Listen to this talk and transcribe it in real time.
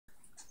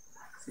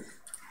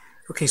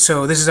Okay,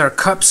 so this is our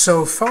cup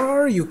so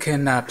far. You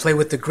can play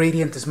with the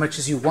gradient as much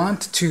as you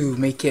want to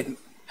make it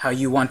how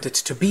you want it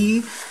to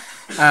be.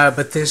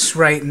 But this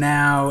right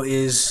now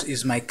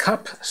is my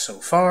cup so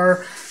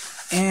far.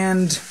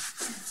 And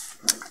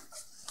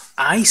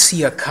I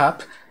see a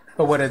cup,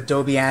 but what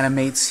Adobe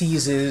Animate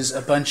sees is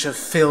a bunch of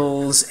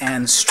fills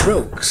and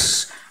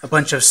strokes, a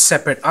bunch of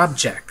separate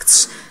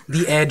objects.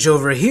 The edge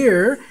over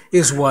here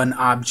is one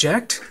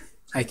object.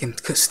 I can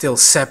still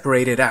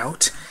separate it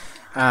out.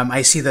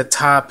 I see the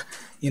top,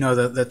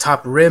 the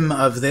top rim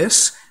of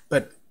this,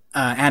 but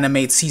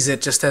Animate sees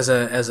it just as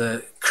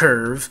a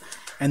curve.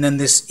 And then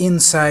this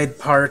inside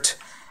part,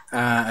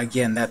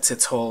 again, that's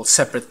its whole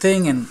separate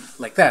thing, and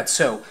like that.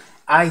 So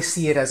I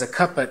see it as a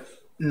cup, but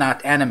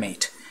not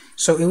Animate.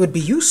 So it would be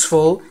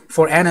useful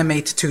for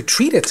Animate to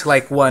treat it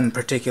like one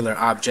particular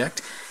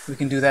object. We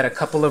can do that a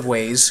couple of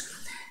ways.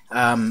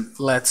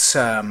 Let's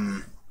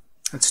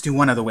do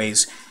one of the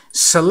ways.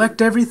 Select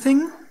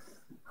everything.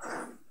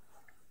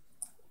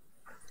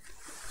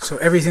 So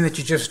everything that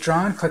you just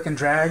drawn, click and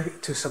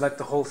drag to select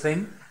the whole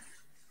thing.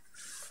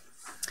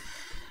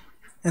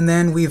 And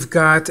then we've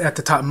got at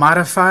the top,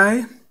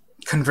 modify,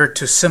 convert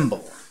to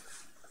symbol.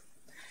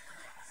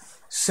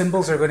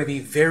 Symbols are going to be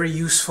very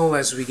useful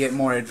as we get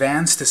more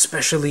advanced,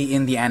 especially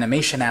in the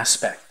animation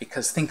aspect,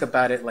 because think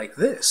about it like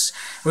this.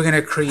 We're going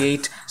to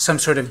create some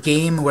sort of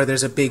game where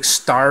there's a big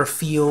star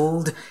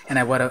field, and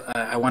I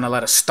want a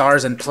lot of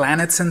stars and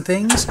planets and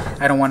things.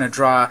 I don't want to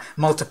draw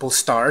multiple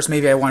stars.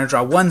 Maybe I want to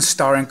draw one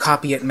star and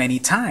copy it many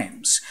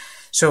times.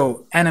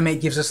 So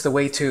Animate gives us the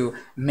way to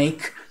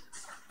make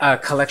a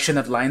collection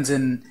of lines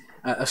and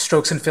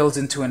strokes and fills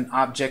into an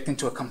object,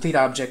 into a complete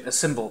object, a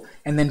symbol,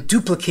 and then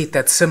duplicate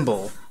that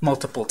symbol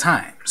multiple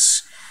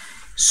times.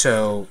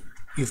 So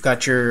you've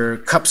got your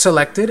cup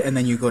selected, and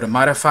then you go to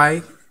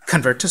modify,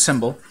 convert to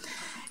symbol.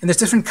 And there's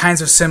different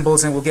kinds of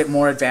symbols, and we'll get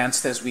more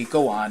advanced as we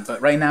go on.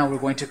 But right now we're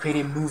going to create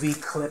a movie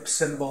clip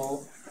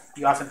symbol.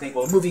 You often think,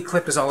 well, a movie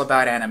clip is all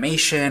about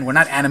animation. We're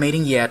not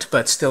animating yet,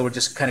 but still we're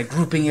just kind of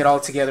grouping it all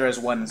together as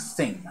one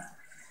thing.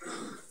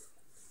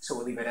 So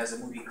we'll leave it as a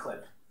movie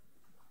clip.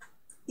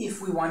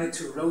 If we wanted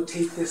to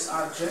rotate this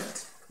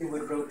object, it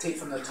would rotate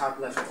from the top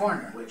left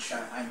corner, which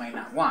I might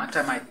not want.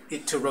 I might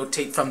it to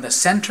rotate from the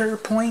center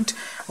point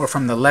or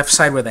from the left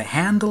side where the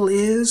handle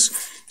is.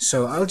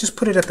 So I'll just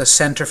put it at the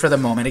center for the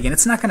moment. Again,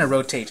 it's not going to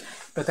rotate,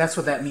 but that's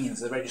what that means,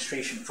 the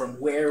registration. From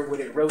where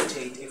would it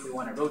rotate if we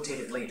want to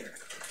rotate it later?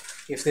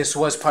 If this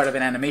was part of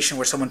an animation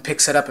where someone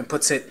picks it up and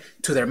puts it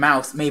to their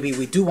mouth, maybe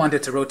we do want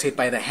it to rotate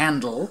by the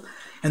handle,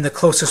 and the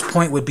closest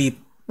point would be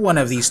one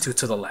of these two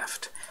to the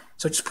left.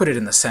 So just put it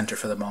in the center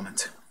for the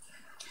moment.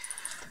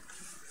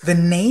 The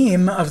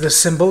name of the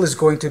symbol is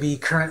going to be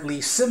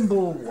currently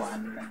symbol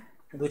 1,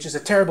 which is a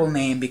terrible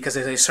name because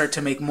as I start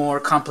to make more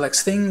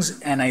complex things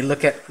and I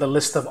look at the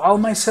list of all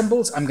my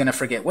symbols, I'm going to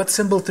forget what's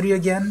symbol 3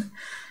 again,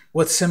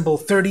 what's symbol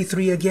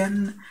 33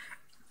 again.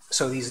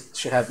 So these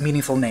should have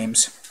meaningful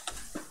names.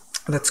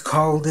 Let's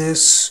call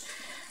this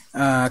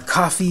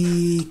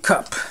coffee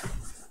cup.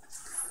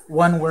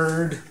 One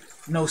word,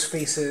 no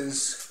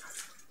spaces.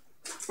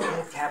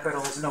 No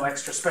capitals, no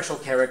extra special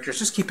characters,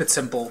 just keep it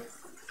simple.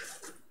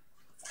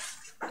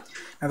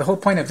 Now the whole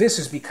point of this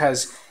is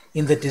because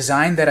in the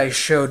design that I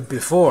showed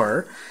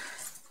before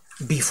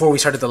we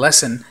started the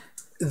lesson,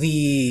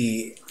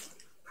 their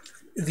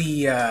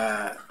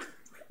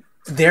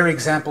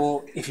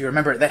example, if you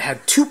remember, that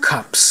had 2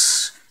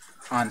 cups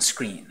on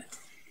screen.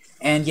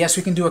 And yes,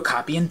 we can do a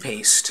copy and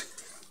paste,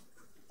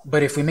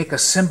 but if we make a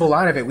symbol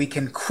out of it, we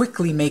can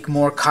quickly make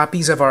more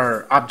copies of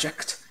our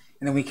object.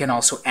 And then we can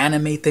also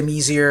animate them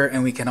easier,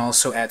 and we can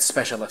also add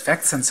special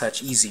effects and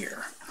such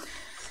easier.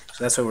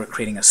 So that's why we're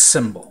creating a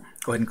symbol.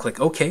 Go ahead and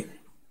click OK.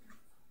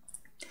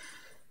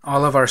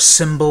 All of our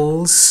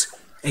symbols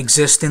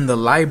exist in the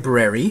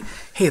library.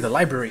 Hey, the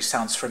library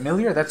sounds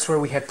familiar. That's where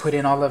we had put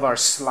in all of our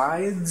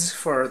slides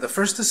for the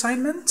first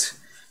assignment.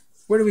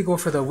 Where do we go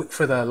for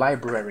the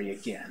library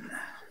again?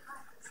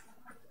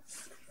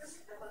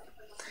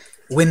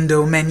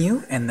 Window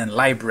menu, and then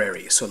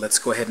library. So let's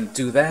go ahead and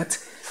do that.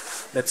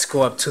 Let's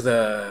go up to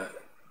the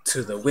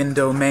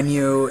window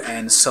menu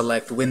and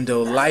select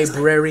window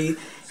library,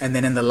 and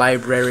then in the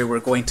library we're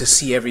going to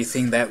see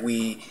everything that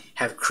we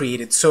have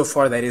created so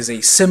far that is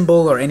a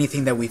symbol or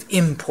anything that we've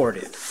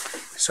imported.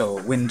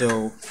 So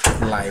window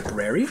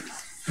library,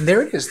 and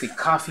there it is, the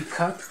coffee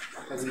cup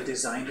that we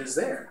designed is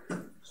there.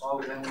 So all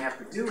then we have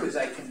to do is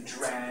I can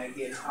drag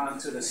it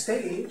onto the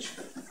stage,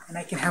 and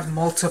I can have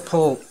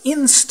multiple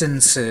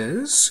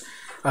instances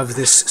of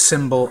this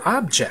symbol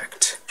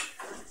object.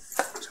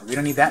 We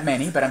don't need that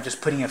many, but I'm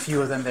just putting a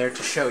few of them there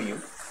to show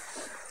you.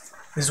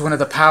 This is one of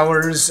the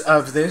powers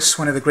of this,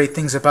 one of the great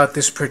things about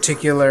this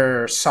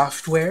particular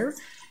software,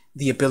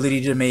 the ability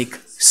to make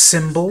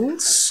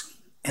symbols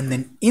and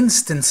then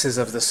instances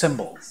of the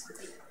symbol.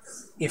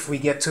 If we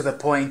get to the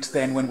point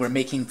then when we're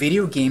making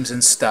video games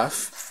and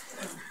stuff,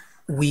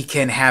 we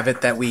can have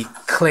it that we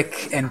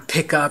click and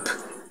pick up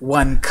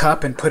one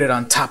cup and put it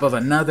on top of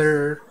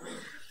another,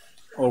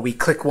 or we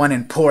click one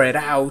and pour it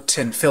out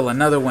and fill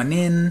another one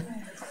in.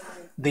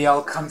 they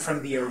all come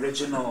from the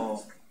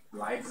original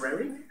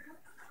library,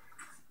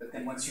 but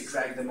then once you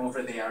drag them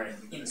over, they are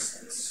an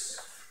instance.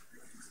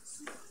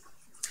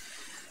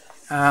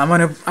 I'm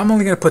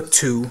only gonna put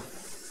 2,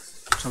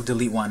 so I'll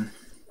delete 1.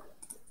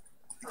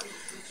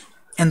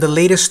 And the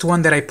latest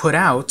one that I put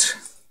out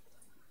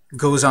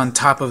goes on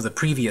top of the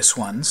previous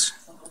ones.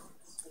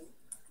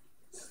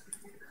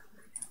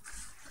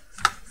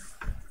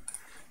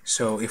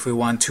 So if we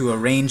want to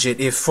arrange it,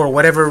 if for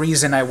whatever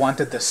reason I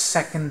wanted the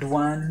second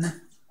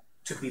one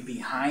to be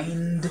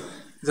behind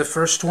the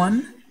first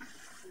one,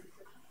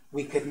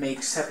 we could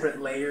make separate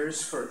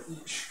layers for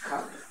each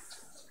cup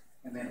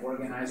and then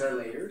organize our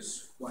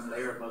layers, one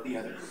layer above the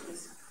other.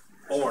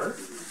 Or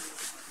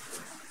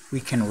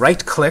we can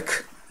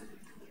right-click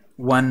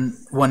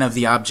one of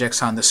the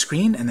objects on the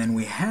screen, and then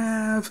we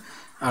have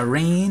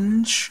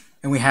arrange,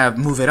 and we have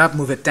move it up,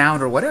 move it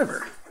down, or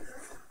whatever.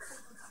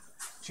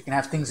 So you can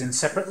have things in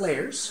separate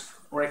layers,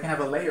 or I can have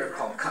a layer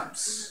called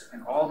cups,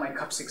 and all my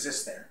cups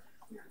exist there.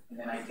 And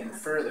then I can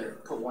further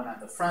put one on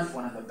the front,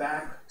 one on the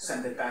back,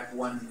 send it back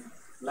one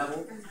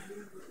level,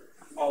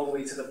 all the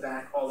way to the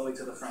back, all the way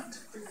to the front.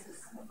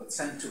 I'll put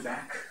send to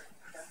back.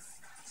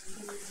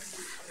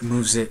 It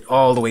moves it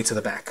all the way to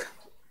the back.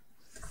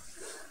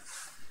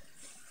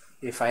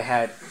 If I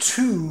had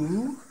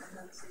 2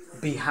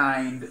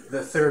 behind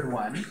the third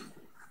one,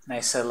 and I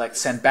select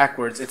send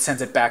backwards, it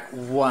sends it back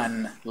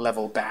 1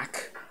 level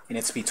back, and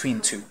it's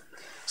between 2.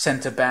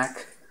 Send to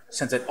back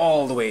sends it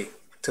all the way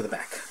to the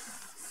back.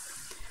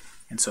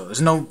 And so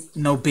there's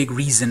no big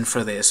reason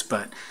for this,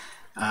 but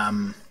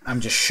I'm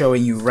just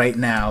showing you right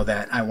now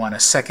that I want a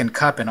second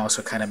cup and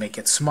also kind of make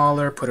it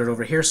smaller, put it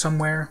over here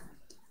somewhere,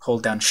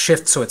 hold down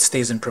Shift so it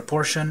stays in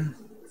proportion.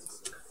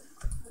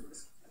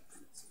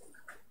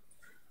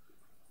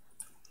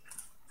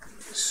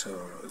 So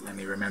let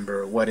me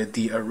remember, what did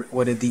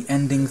the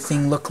ending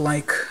thing look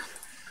like?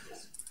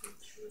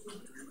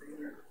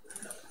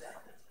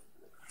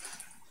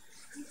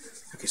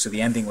 Okay, so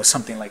the ending was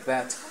something like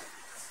that.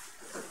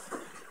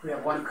 We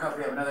have one cup,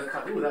 we have another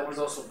cup. Ooh, that one's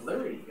also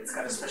blurry. It's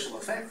got a special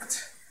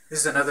effect.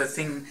 This is another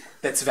thing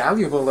that's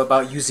valuable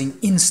about using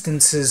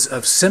instances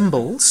of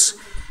symbols.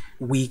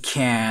 We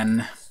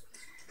can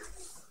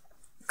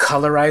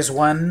colorize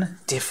one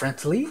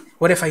differently.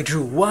 What if I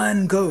drew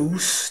one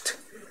ghost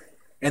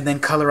and then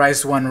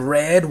colorized one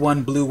red,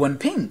 one blue, one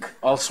pink,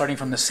 all starting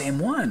from the same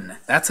one?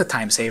 That's a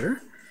time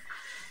saver.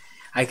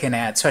 I can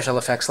add special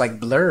effects like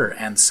blur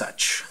and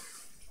such.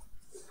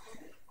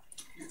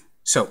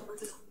 So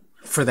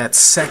for that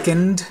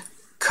second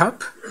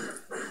cup,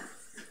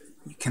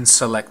 you can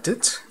select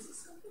it,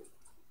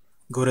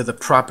 go to the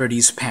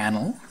Properties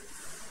panel.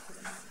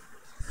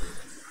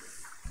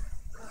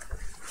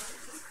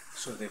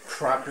 So the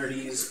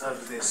properties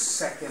of this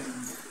second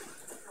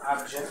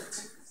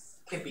object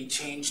can be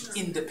changed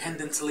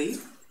independently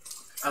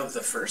of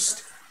the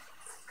first.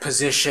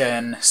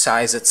 Position,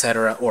 size,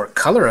 etc., or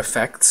color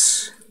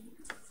effects.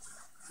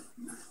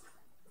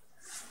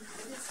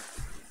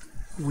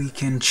 We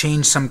can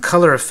change some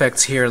color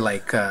effects here,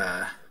 like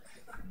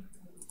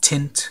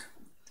tint.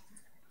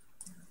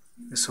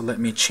 So let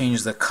me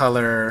change the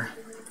color.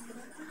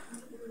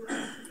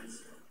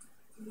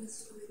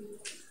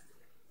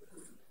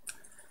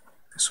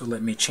 So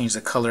let me change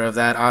the color of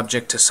that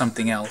object to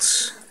something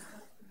else.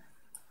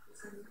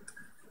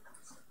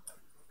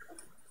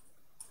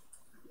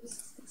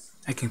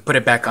 I can put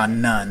it back on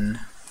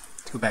none,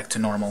 go back to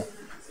normal.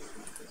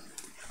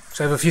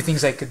 So I have a few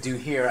things I could do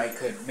here. I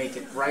could make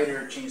it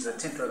brighter, change the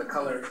tint or the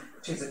color,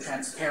 change the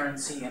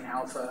transparency in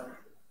alpha,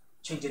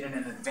 change it in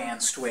an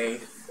advanced way.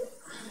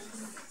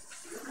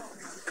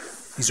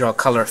 These are all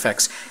color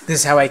effects. This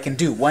is how I can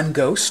do one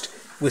ghost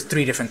with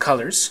 3 different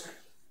colors.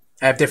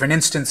 I have different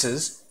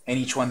instances, and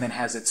each one then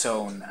has its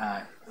own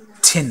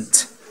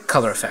tint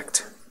color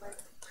effect.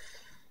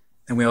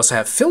 Then we also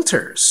have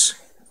filters.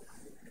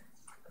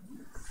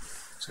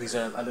 So these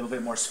are a little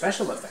bit more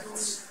special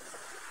effects.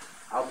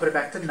 I'll put it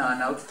back to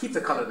none. I'll keep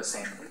the color the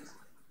same.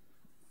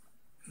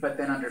 But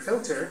then under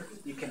filter,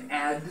 you can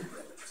add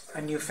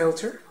a new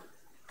filter.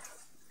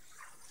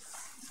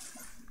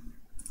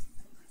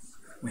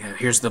 We have,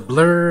 here's the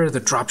blur, the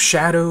drop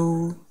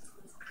shadow,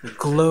 the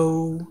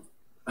glow,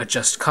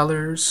 adjust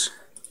colors.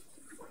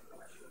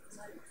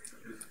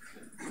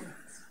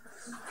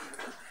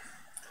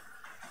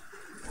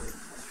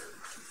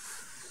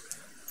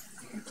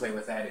 You can play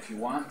with that if you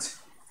want.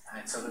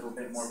 It's a little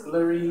bit more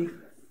blurry.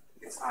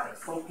 It's out of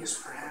focus,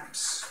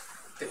 perhaps.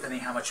 Depending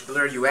how much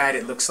blur you add,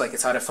 it looks like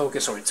it's out of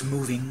focus or it's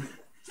moving.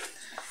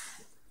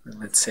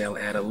 Let's say I'll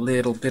add a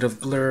little bit of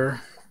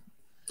blur.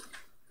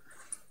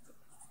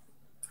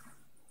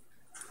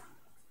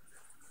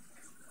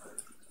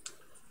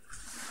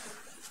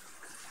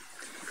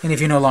 And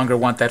if you no longer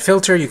want that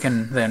filter, you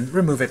can then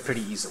remove it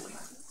pretty easily.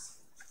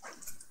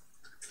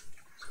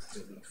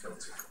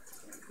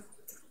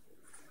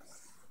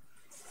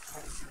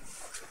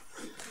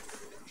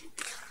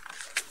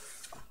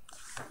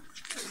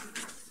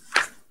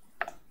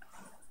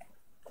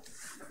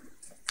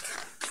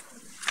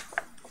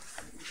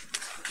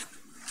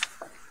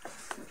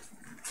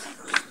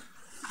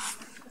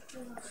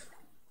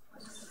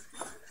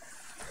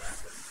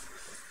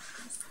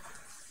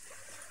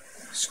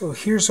 So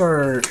here's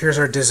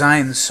our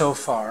design so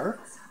far.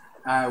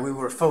 We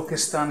were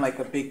focused on like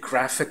a big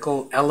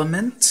graphical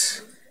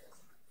element,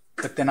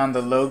 but then on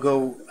the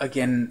logo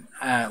again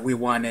we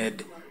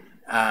wanted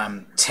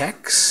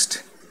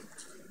text.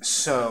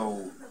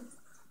 So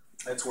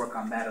let's work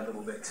on that a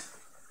little bit.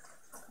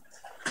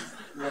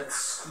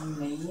 Let's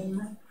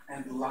name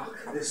and lock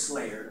this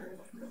layer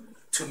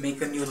to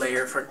make a new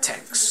layer for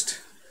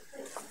text.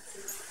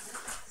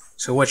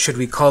 So what should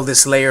we call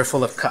this layer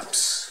full of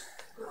cups?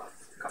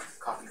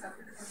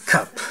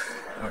 Cup,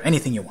 or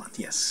anything you want,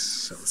 yes.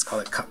 So let's call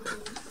it cup.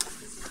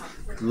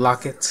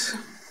 Lock it,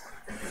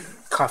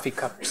 coffee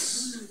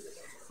cups,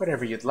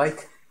 whatever you'd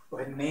like. Go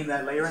ahead and name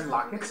that layer and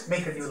lock it.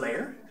 Make a new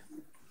layer.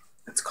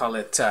 Let's call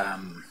it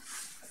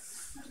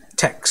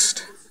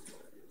text.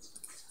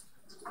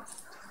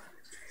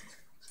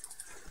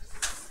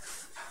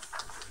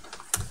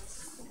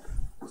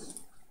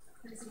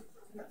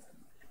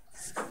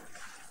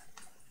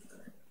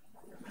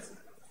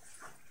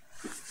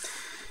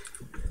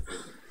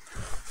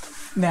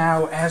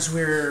 Now, as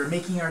we're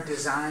making our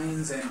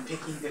designs and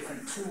picking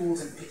different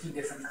tools and picking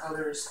different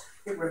colors,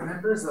 it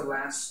remembers the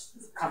last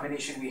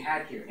combination we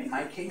had here. In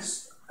my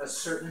case, a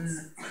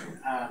certain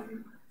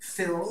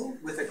fill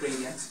with a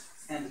gradient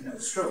and no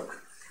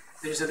stroke.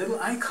 There's a little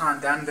icon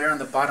down there on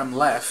the bottom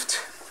left.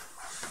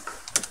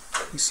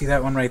 You see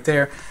that one right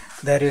there?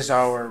 That is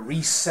our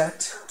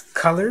reset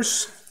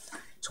colors.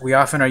 So we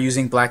often are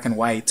using black and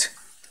white.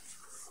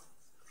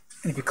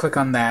 And if you click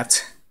on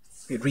that,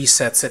 it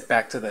resets it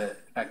back to the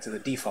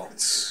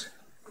defaults.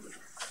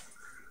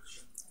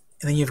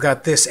 And then you've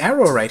got this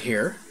arrow right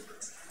here,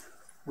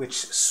 which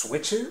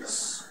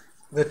switches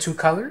the two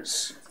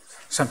colors.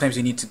 Sometimes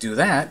you need to do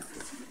that.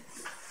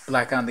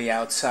 Black on the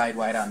outside,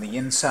 white on the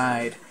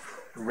inside,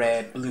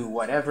 red, blue,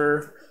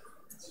 whatever.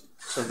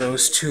 So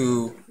those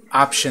two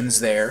options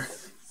there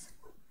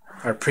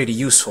are pretty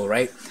useful,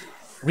 right?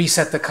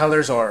 Reset the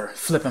colors or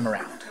flip them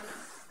around.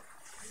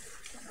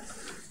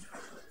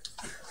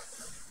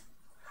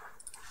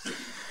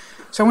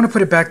 So I want to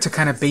put it back to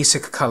kind of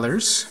basic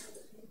colors.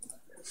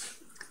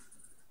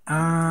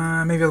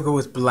 Maybe I'll go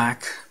with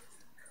black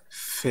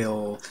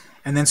fill,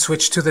 and then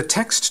switch to the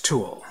text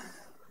tool.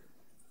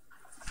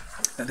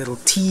 That little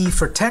T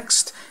for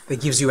text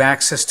that gives you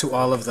access to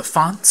all of the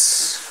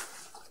fonts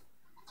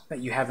that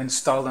you have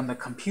installed on the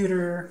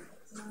computer.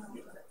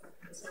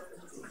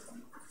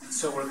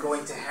 So we're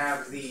going to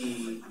have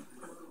the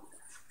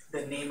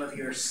name of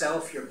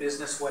yourself, your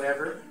business,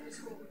 whatever.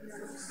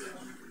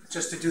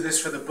 Just to do this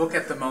for the book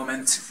at the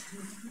moment,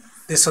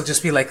 this will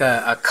just be like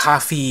a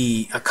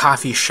coffee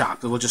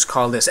shop. We'll just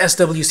call this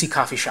SWC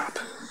Coffee Shop.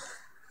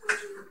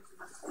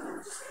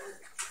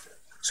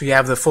 So you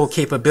have the full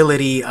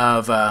capability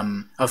of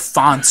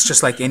fonts,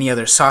 just like any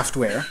other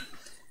software.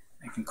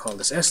 I can call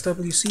this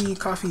SWC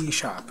Coffee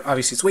Shop.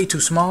 Obviously, it's way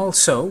too small,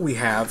 so we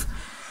have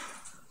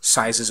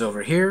sizes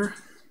over here.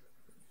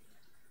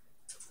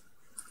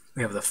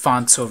 We have the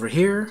fonts over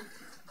here.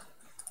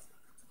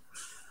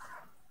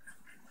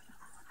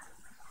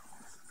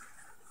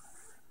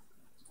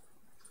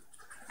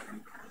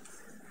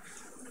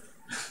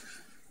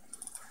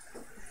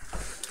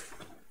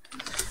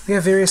 We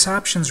have various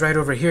options right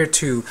over here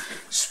to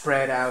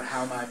spread out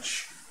how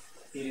much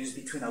it is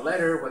between a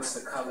letter, what's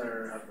the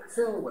color of the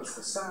fill, what's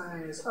the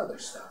size, other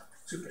stuff.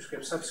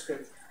 Superscript,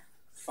 subscript,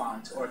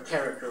 font, or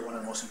character, one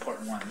of the most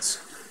important ones.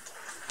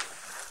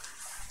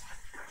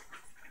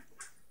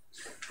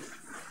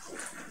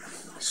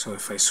 So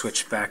if I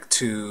switch back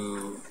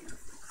to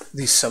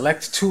the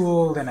select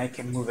tool, then I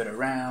can move it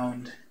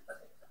around.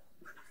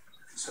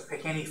 So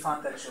pick any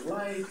font that you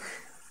like,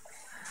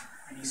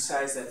 any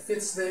size that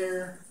fits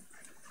there.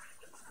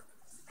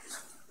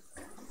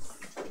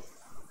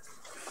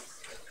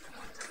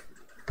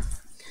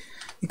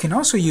 You can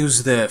also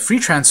use the free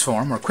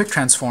transform or quick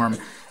transform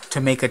to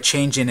make a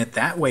change in it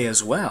that way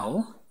as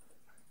well.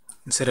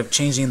 Instead of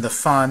changing the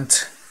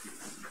font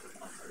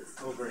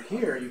over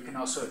here, you can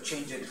also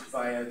change it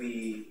via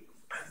the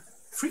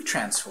free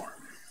transform.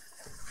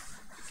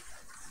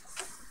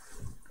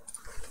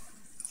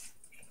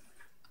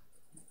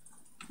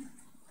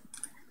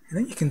 And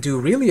then you can do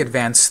really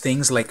advanced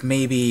things like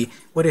maybe,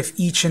 what if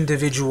each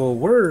individual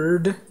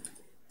word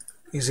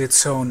is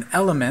its own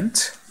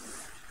element?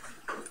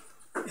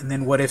 And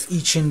then what if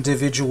each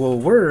individual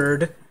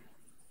word,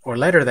 or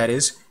letter that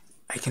is,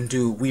 I can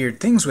do weird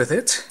things with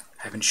it.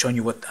 I haven't shown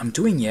you what I'm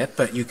doing yet,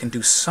 but you can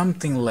do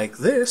something like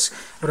this.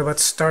 What about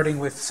starting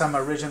with some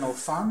original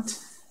font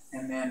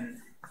and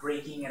then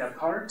breaking it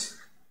apart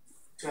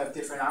to have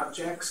different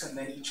objects, and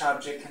then each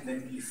object can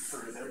then be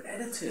further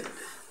edited?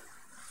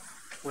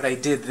 What I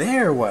did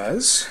there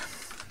was,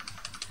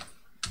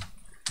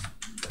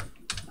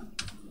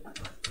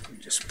 let me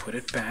just put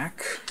it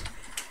back.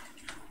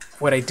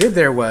 What I did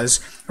there was,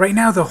 right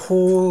now the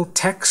whole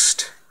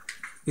text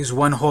is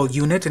one whole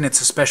unit, and it's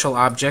a special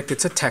object.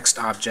 It's a text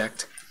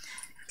object.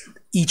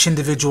 Each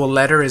individual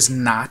letter is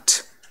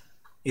not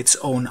its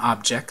own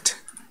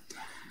object.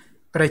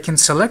 But I can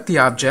select the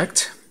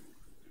object,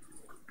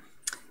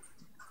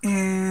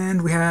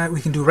 and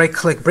we can do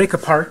right-click, break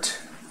apart,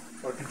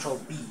 or Control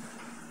B.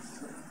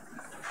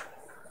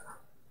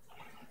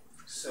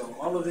 So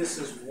all of this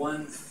is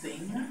one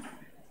thing.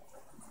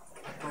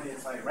 But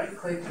if I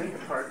right-click, break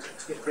apart,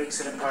 it breaks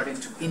it apart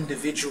into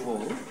individual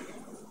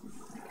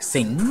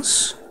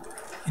things,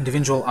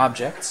 individual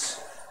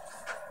objects.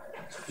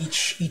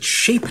 Each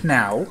shape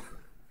now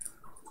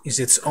is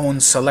its own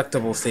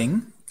selectable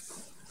thing.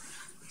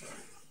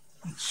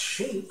 Each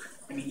shape,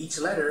 each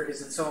letter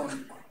is its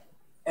own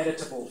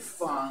editable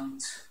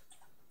font,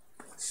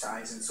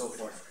 size, and so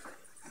forth.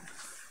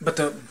 But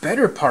the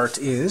better part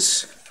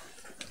is,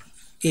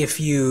 if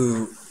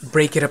you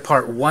break it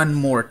apart one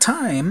more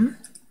time,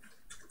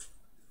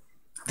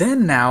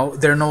 then now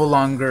they're no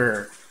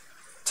longer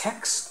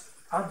text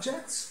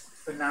objects,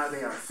 but now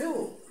they are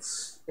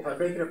fills. If I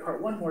break it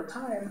apart one more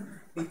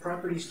time, the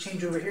properties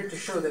change over here to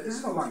show that this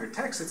is no longer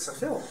text, it's a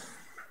fill.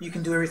 You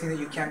can do everything that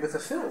you can with a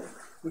fill.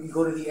 We can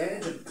go to the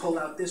edge and pull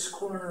out this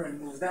corner and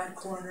move that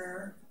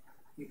corner.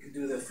 You can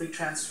do the free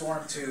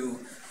transform to,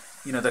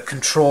 the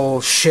Control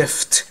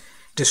Shift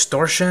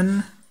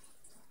distortion.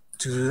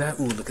 To do that,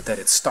 ooh, look at that,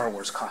 it's Star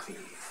Wars coffee.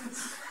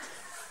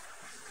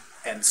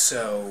 And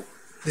so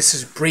this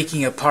is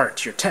breaking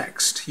apart your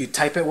text. You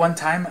type it one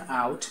time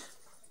out,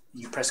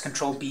 you press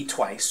Control B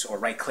twice, or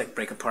right-click,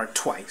 break apart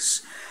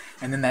twice,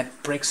 and then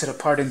that breaks it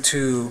apart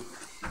into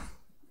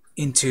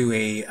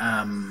a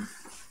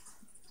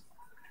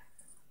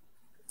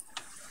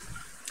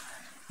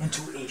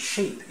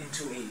shape,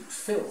 into a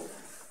fill.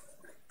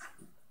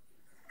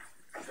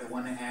 If I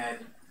want to add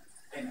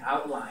an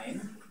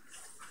outline,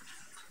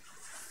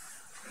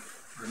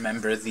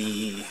 remember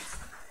the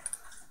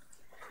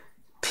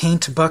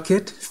paint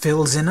bucket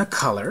fills in a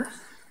color.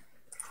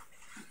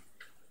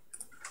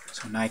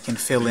 So now I can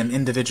fill in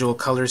individual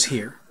colors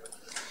here.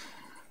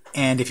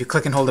 And if you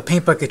click and hold the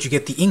paint bucket, you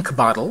get the ink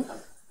bottle.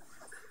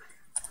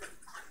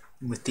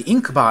 With the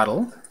ink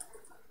bottle,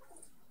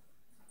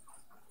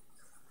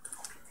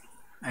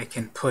 I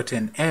can put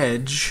an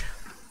edge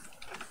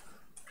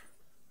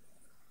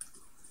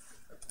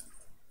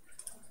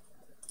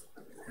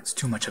that's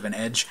too much of an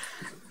edge,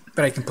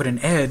 but I can put an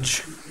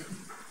edge.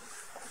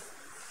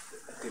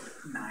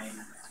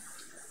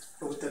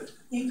 But with the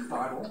ink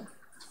bottle,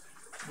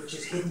 which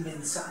is hidden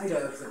inside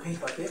of the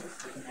paint bucket,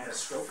 we can add a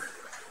stroke.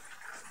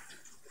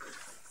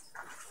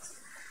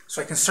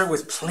 So I can start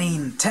with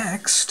plain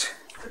text,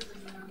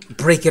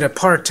 break it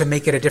apart to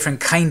make it a different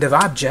kind of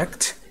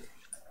object,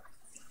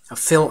 a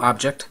fill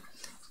object,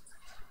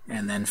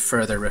 and then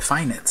further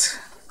refine it.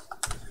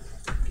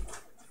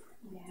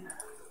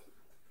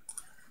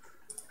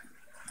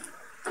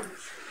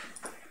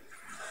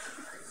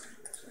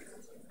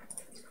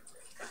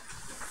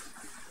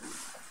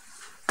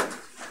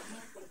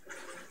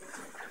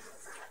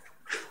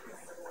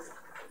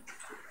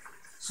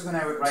 So then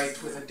I would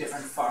write with a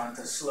different font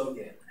a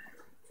slogan.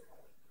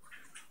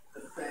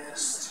 The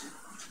best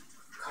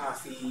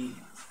coffee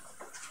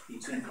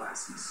between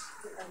classes.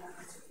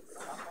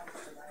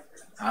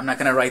 I'm not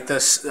going to write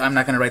this. I'm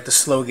not going to write the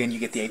slogan. You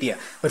get the idea.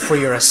 But for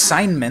your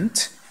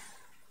assignment,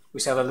 we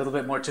still have a little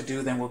bit more to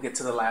do. Then we'll get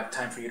to the lab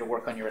time for you to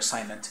work on your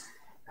assignment.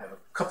 I have a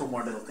couple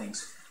more little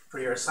things. For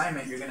your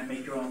assignment, you're going to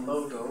make your own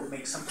logo,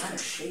 make some kind of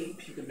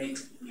shape. You can make,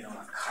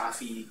 a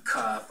coffee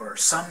cup or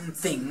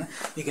something.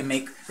 You can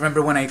make,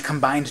 remember when I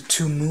combined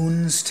two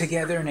moons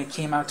together and it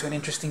came out to an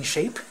interesting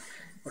shape?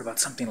 What about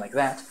something like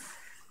that?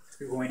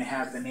 You're going to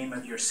have the name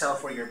of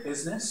yourself or your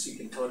business. You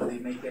can totally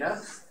make it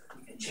up.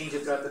 You can change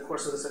it throughout the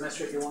course of the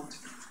semester if you want.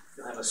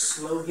 You'll have a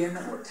slogan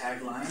or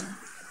tagline,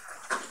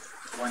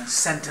 one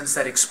sentence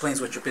that explains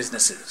what your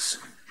business is.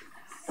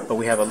 But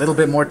we have a little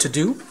bit more to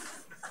do.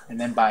 And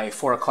then by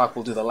 4 o'clock,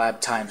 we'll do the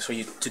lab time for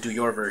you to do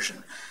your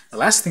version. The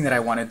last thing that I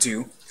want to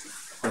do,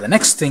 or the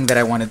next thing that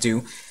I want to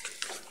do,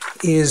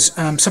 is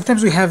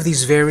sometimes we have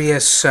these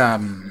various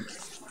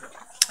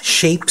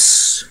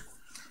shapes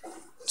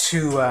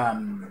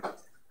to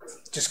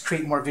just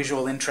create more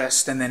visual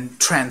interest, and then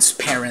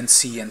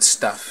transparency and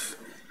stuff.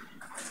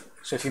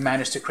 So if you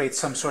manage to create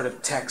some sort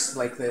of text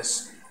like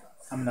this,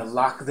 I'm going to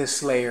lock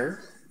this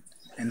layer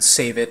and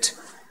save it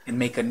and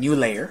make a new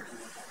layer.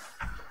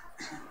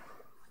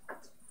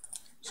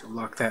 So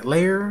lock that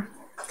layer,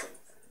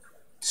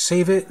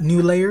 save it,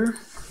 new layer.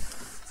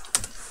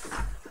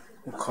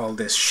 We'll call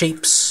this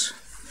shapes.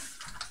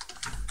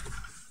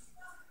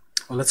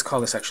 Well, let's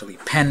call this actually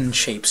pen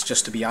shapes,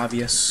 just to be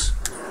obvious.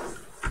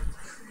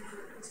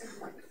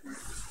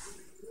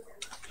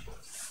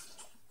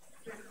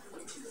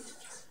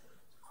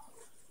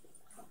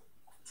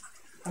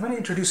 I'm going to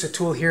introduce a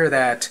tool here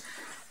that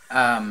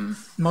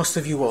most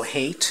of you will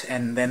hate,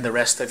 and then the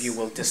rest of you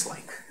will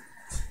dislike.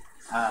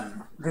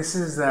 This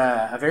is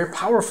a very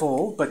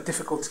powerful but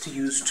difficult to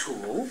use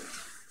tool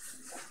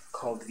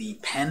called the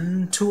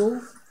pen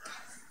tool.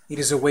 It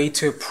is a way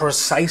to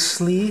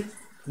precisely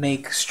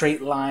make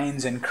straight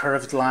lines and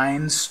curved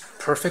lines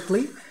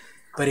perfectly,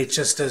 but it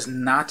just does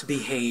not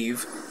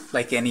behave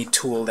like any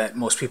tool that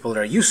most people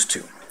are used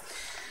to.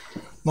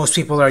 Most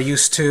people are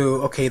used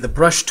to, okay, the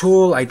brush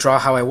tool, I draw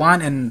how I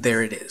want, and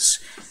there it is.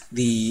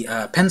 The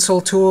pencil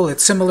tool,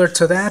 it's similar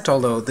to that,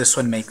 although this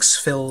one makes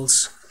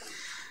fills.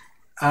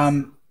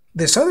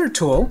 This other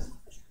tool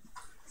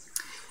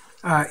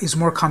is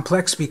more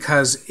complex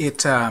because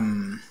it,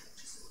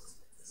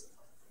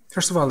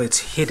 first of all,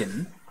 it's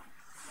hidden.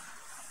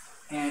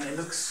 And it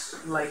looks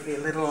like a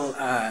little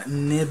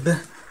nib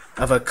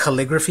of a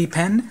calligraphy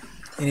pen,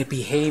 and it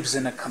behaves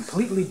in a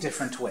completely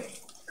different way.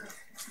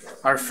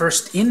 Our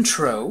first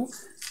intro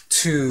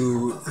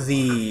to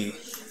this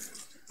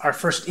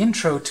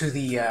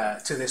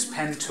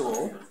pen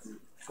tool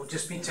will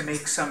just be to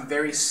make some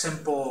very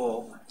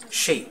simple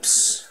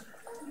shapes.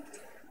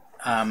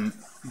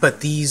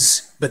 But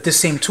this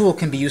same tool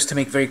can be used to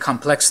make very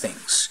complex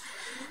things.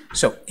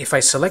 So if I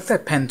select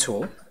that pen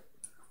tool,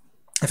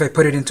 if I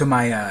put it into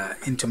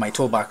my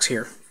toolbox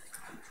here,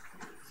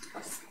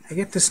 I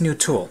get this new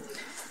tool.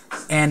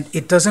 And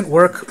it doesn't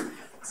work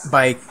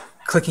by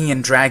clicking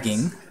and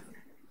dragging.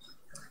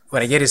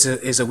 What I get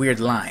is a weird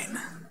line.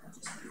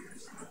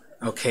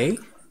 Okay,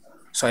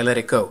 so I let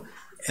it go.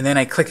 And then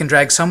I click and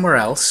drag somewhere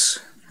else,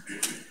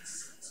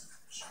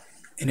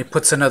 and it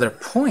puts another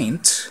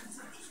point,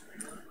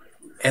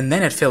 and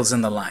then it fills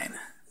in the line.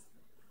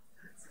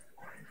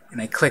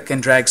 And I click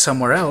and drag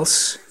somewhere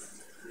else,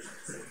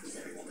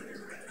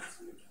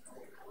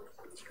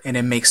 and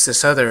it makes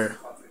this other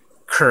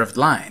curved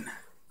line.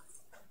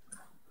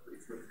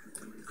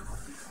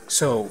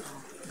 So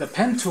the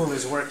pen tool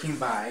is working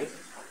by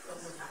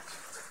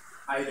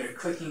either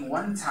clicking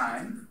one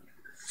time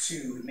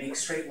to make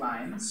straight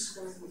lines,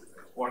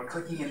 or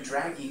clicking and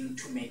dragging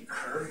to make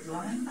curved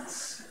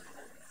lines.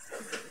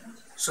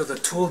 So the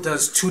tool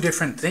does two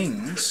different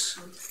things,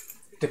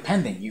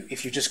 depending.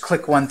 If you just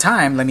click one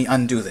time, let me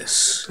undo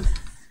this.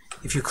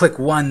 If you click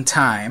one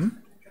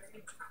time,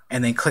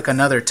 and then click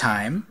another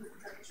time,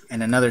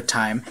 and another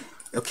time,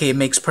 okay, it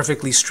makes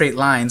perfectly straight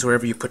lines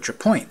wherever you put your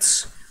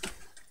points.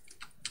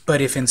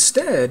 But if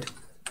instead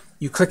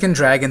you click and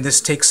drag, and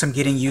this takes some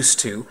getting used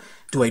to,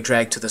 do I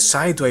drag to the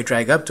side? Do I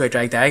drag up? Do I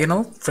drag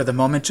diagonal? For the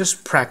moment,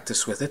 just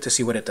practice with it to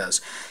see what it does.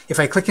 If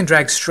I click and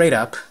drag straight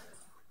up,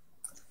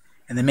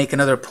 and then make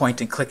another point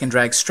and click and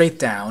drag straight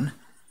down,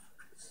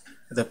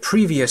 the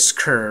previous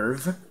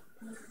curve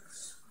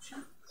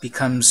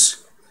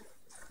becomes,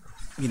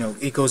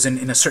 it goes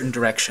in a certain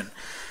direction.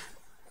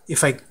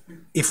 If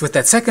with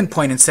that second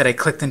point instead I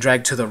clicked and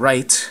dragged to the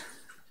right,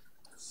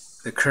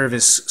 the curve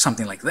is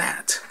something like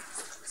that.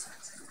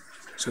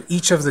 So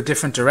each of the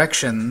different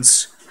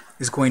directions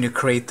is going to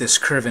create this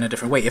curve in a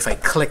different way if I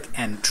click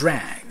and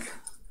drag.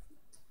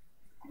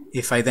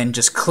 If I then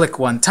just click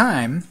one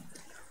time,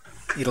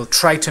 it'll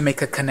try to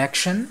make a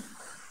connection,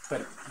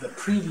 but the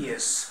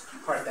previous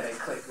part that I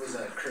clicked was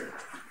a curve.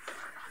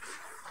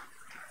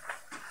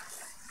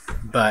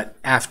 But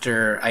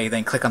after I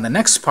then click on the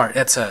next part,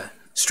 that's a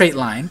straight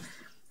line.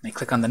 And I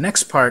click on the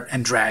next part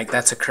and drag,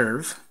 that's a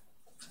curve.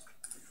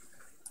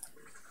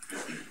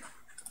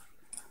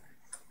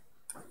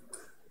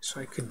 So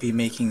I could be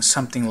making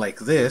something like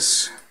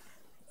this.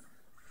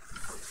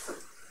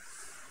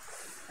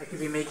 I could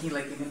be making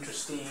like an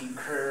interesting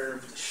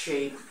curved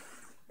shape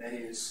that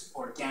is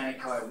organic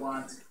how I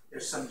want.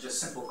 There's some just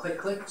simple click,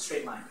 click,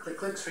 straight line, click,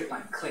 click, straight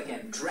line, click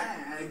and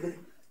drag,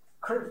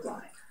 curved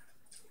line.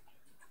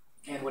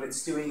 And what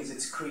it's doing is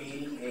it's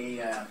creating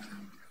a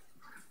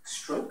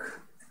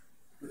stroke,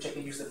 which I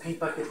can use the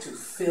paint bucket to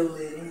fill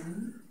it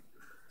in.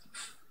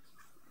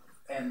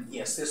 And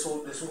yes, this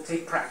will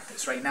take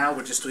practice. Right now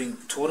we're just doing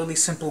totally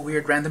simple,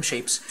 weird, random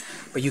shapes,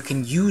 but you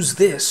can use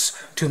this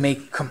to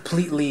make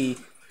completely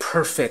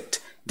perfect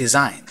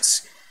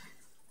designs.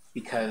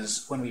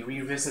 Because when we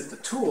revisit the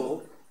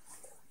tool,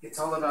 it's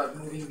all about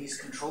moving these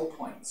control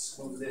points.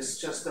 Move this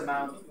just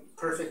amount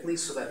perfectly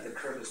so that the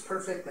curve is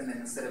perfect, and then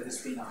instead of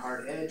this being a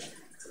hard edge,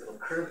 it's a little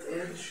curved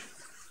edge.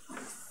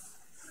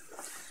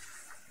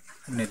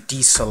 I'm going to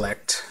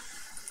deselect.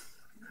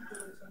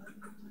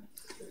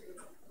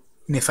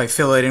 And if I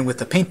fill it in with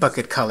the paint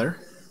bucket color,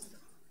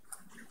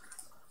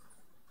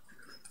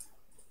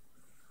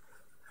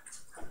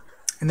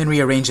 and then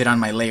rearrange it on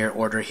my layer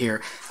order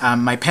here,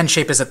 my pen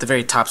shape is at the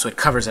very top, so it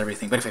covers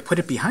everything. But if I put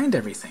it behind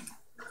everything,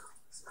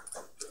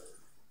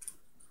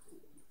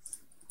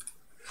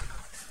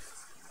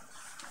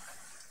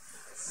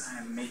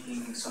 I'm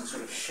making some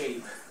sort of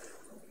shape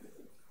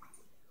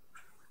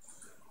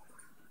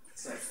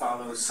that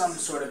follows some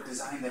sort of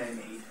design that I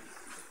made.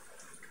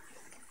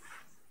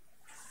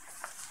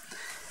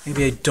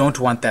 Maybe I don't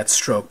want that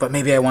stroke, but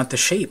maybe I want the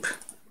shape.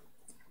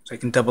 So I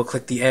can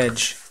double-click the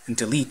edge and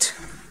delete.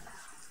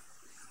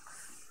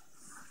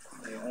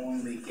 I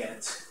only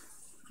get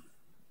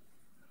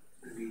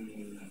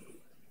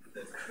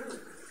the curve.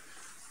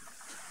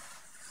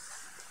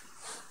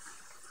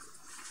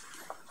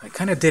 I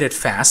kind of did it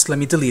fast. Let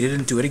me delete it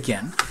and do it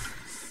again.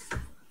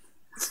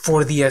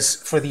 For the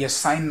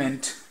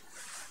assignment,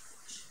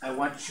 I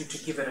want you to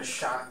give it a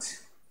shot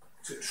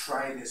to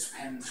try this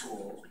pen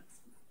tool.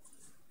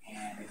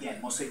 And again,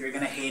 most of you are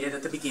going to hate it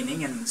at the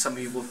beginning, and some of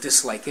you will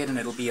dislike it, and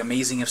it'll be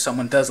amazing if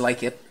someone does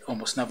like it.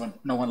 almost no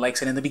one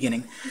likes it in the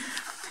beginning.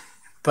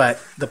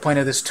 But the point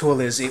of this tool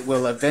is it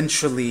will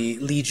eventually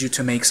lead you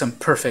to make some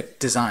perfect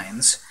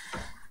designs.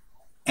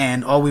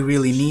 And all we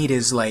really need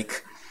is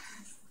like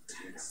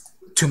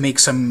to make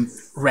some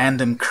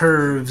random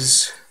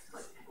curves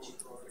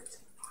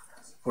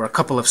or a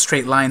couple of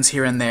straight lines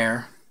here and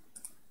there.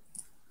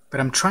 But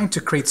I'm trying to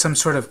create some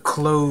sort of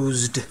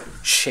closed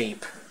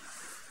shape.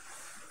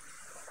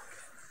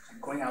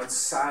 I'm going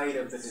outside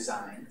of the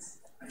design.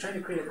 I'm trying to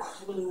create a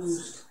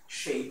closed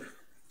shape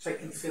so I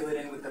can fill it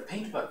in with the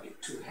paint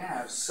bucket to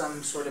have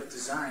some sort of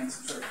design,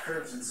 some sort of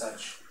curves and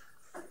such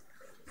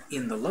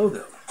in the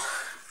logo.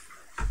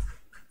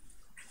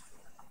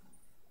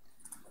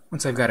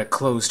 Once I've got a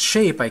closed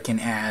shape, I can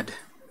add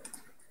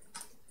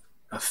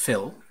a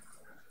fill.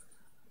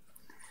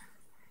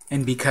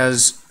 And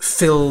because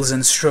fills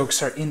and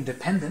strokes are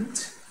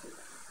independent,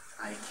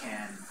 I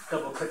can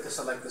double-click to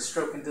select the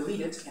stroke and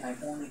delete it, and I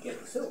only get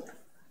the fill.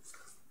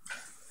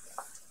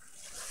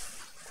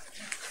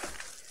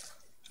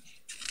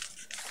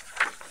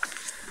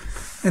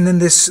 And then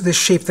this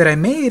shape that I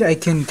made, I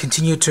can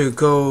continue to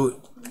go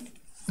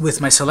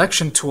with my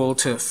selection tool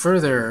to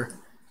further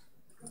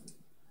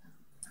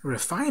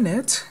refine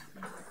it.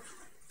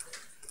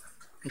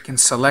 I can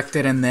select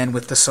it, and then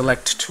with the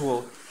select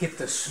tool, hit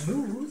the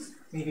smooth.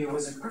 Maybe it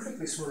wasn't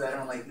perfectly smooth. I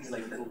don't like these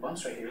like little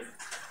bumps right here.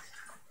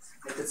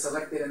 If it's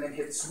selected and then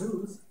hit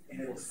smooth,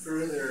 and it'll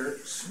further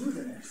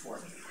smoothen it for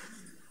me.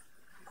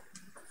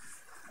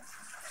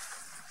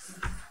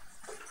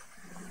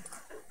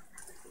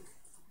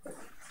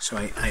 So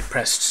I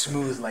pressed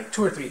smooth like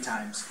 2 or 3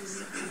 times.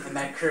 And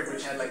that curve,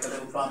 which had like a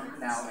little bump,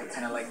 now I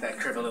kind of like that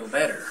curve a little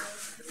better.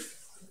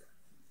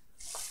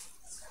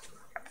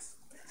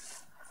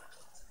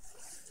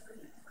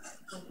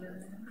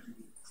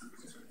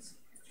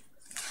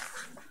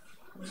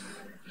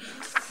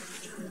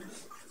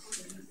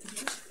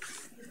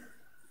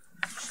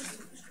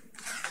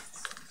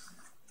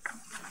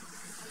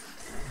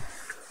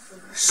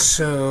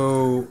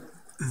 So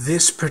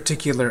this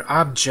particular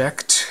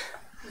object,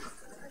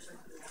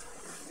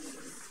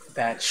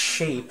 that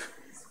shape,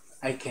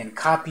 I can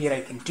copy it,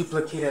 I can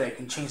duplicate it, I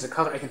can change the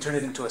color, I can turn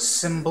it into a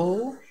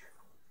symbol,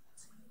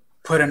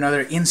 put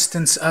another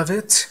instance of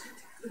it,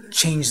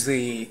 change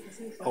the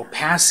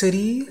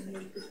opacity,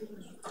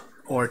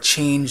 or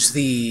change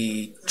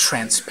the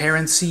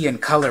transparency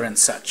and color and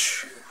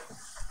such.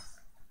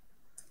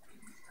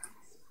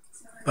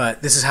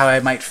 But this is how I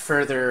might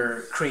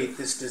further create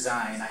this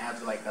design. I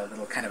have like a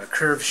little kind of a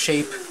curved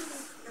shape.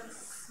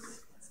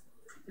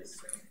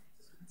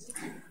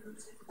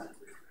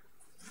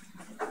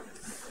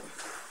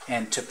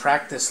 And to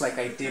practice like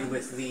I did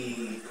with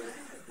the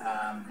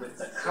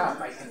cup,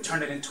 I can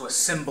turn it into a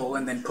symbol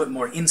and then put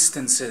more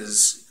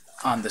instances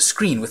on the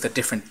screen with a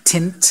different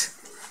tint,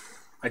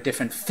 a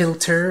different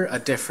filter, a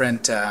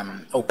different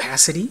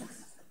opacity.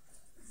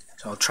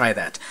 So I'll try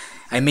that.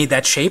 I made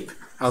that shape.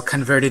 I'll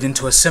convert it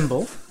into a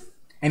symbol.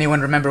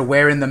 Anyone remember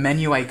where in the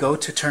menu I go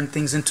to turn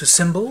things into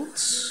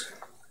symbols?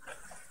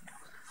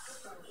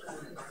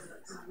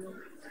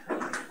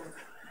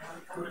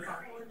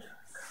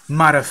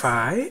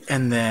 Modify,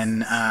 and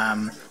then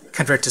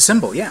convert to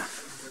symbol, yeah.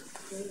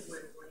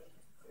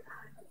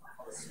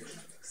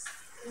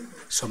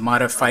 So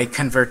modify,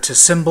 convert to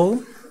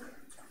symbol.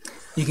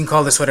 You can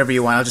call this whatever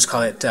you want. I'll just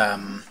call it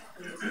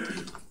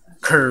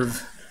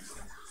curve.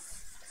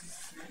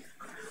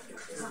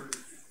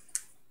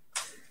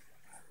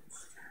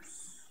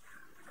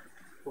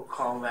 We'll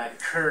call that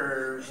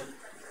curve.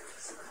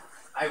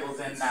 I will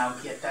then now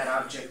get that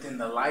object in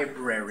the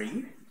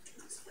library,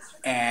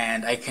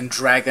 and I can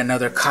drag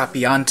another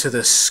copy onto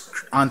the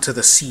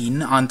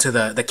scene, onto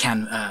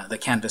the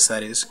canvas,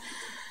 that is.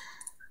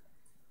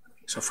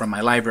 So from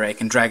my library, I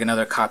can drag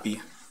another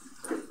copy.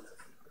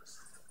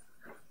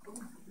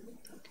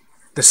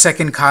 The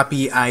second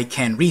copy I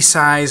can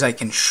resize, I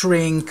can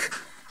shrink,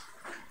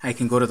 I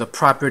can go to the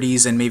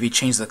properties and maybe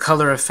change the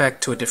color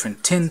effect to a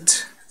different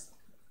tint.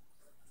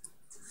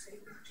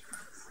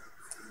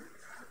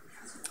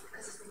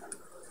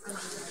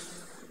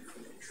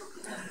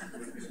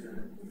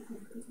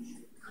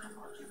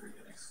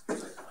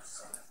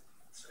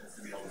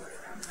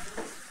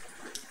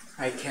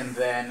 I can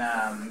then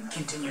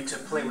continue to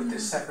play with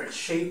this separate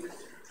shape.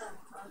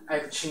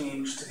 I've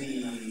changed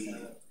the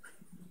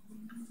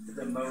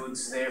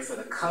modes there for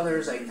the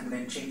colors. I can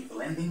then change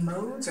blending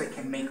modes. I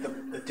can make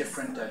the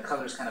different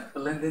colors kind of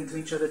blend into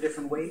each other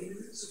different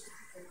ways.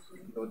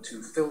 Go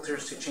to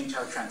filters to change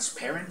how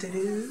transparent it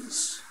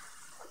is.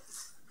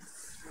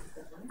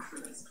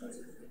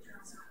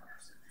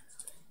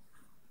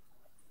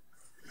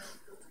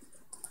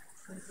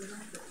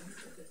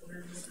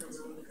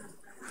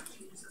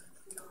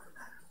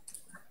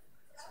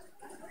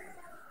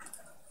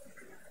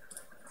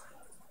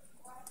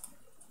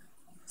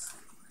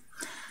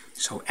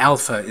 So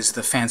alpha is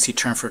the fancy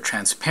term for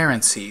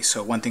transparency.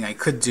 So one thing I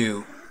could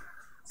do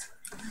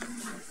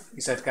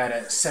is I've got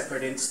a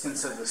separate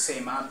instance of the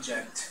same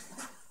object.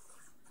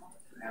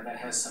 Now that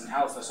has some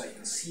alpha so I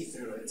can see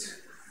through it.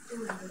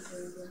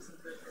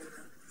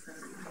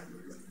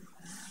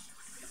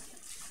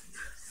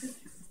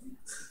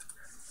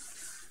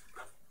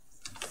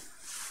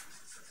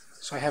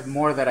 So I have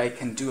more that I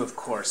can do, of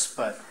course,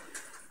 but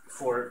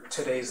for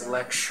today's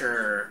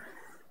lecture,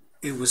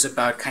 it was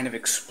about kind of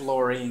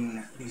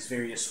exploring these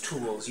various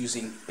tools,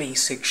 using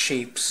basic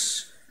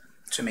shapes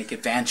to make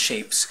advanced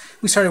shapes.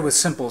 We started with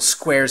simple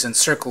squares and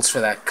circles for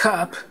that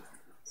cup,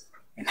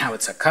 and how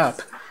it's a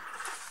cup.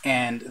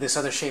 And this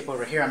other shape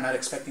over here, I'm not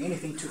expecting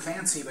anything too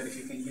fancy, but if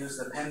you can use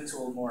the pen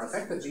tool more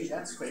effectively,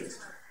 that's great.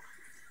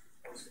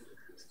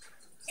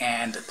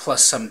 And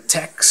plus some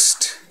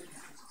text,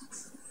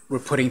 we're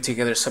putting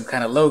together some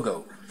kind of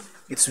logo.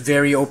 It's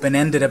very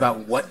open-ended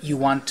about what you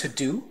want to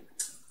do.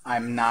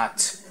 I'm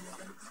not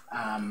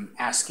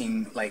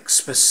asking like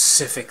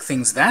specific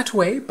things that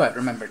way, but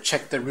remember,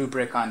 check the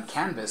rubric on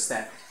Canvas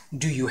that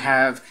do you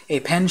have a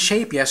pen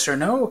shape, yes or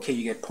no? Okay,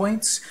 you get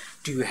points.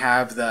 Do you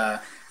have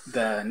the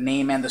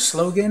name and the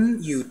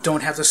slogan? You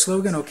don't have the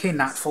slogan, okay,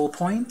 not full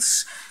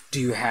points. Do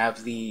you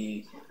have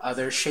the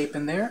other shape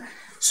in there?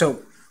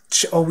 So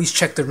always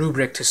check the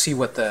rubric to see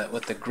what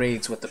the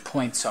grades, what the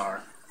points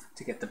are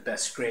to get the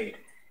best grade.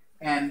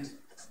 And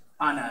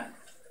on a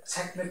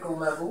technical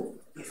level,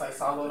 if I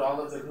followed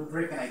all of the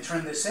rubric and I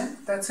turn this in,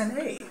 that's an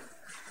A.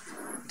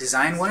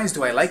 Design-wise,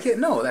 do I like it?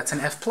 No, that's an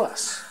F+.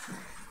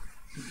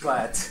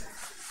 But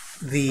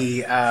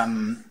the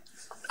I'm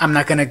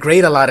not going to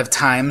grade a lot of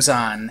times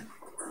on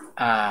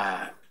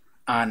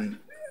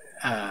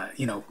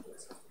you know,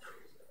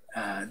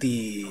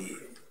 the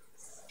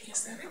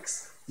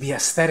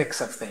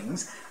aesthetics of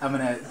things. I'm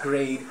going to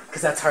grade,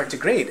 because that's hard to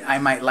grade. I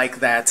might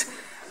like that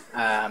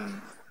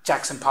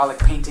Jackson Pollock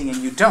painting and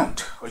you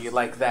don't, or you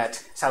like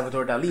that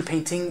Salvador Dali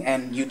painting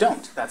and you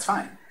don't. That's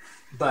fine.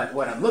 But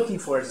what I'm looking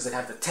for is, does it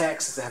have the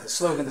text, does it have the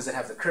slogan, does it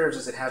have the curves,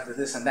 does it have the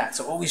this and that?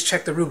 So always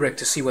check the rubric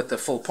to see what the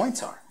full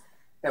points are.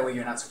 That way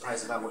you're not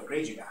surprised about what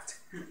grade you got.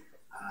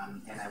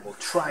 And I will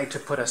try to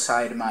put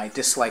aside my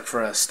dislike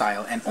for a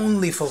style and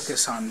only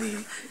focus on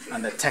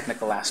the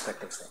technical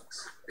aspect of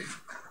things.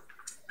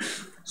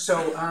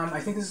 So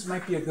I think this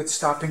might be a good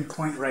stopping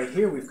point right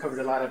here. We've covered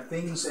a lot of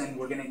things, and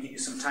we're going to give you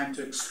some time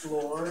to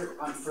explore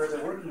on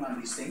further working on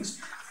these things.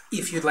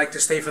 If you'd like to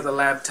stay for the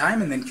lab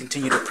time and then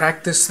continue to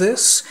practice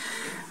this,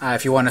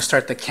 if you want to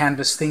start the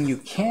Canvas thing, you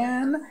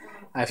can.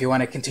 If you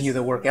want to continue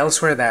the work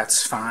elsewhere,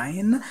 that's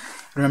fine.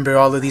 Remember,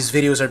 all of these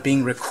videos are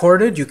being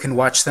recorded. You can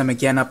watch them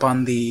again up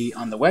on the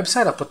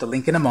website. I'll put the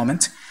link in a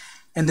moment.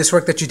 And this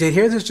work that you did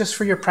here, this is just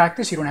for your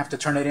practice. You don't have to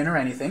turn it in or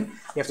anything.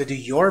 You have to do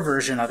your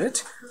version of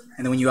it.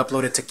 And then when you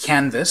upload it to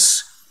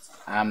Canvas,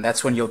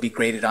 that's when you'll be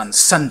graded on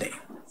Sunday.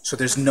 So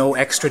there's no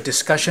extra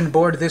discussion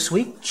board this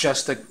week,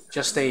 just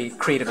a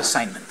creative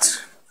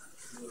assignment.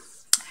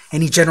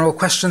 Any general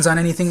questions on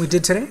anything we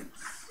did today?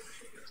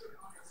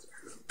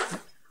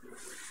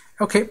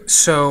 Okay,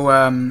 so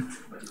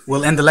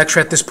we'll end the lecture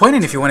at this point,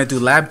 and if you want to do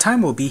lab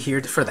time, we'll be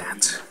here for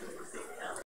that.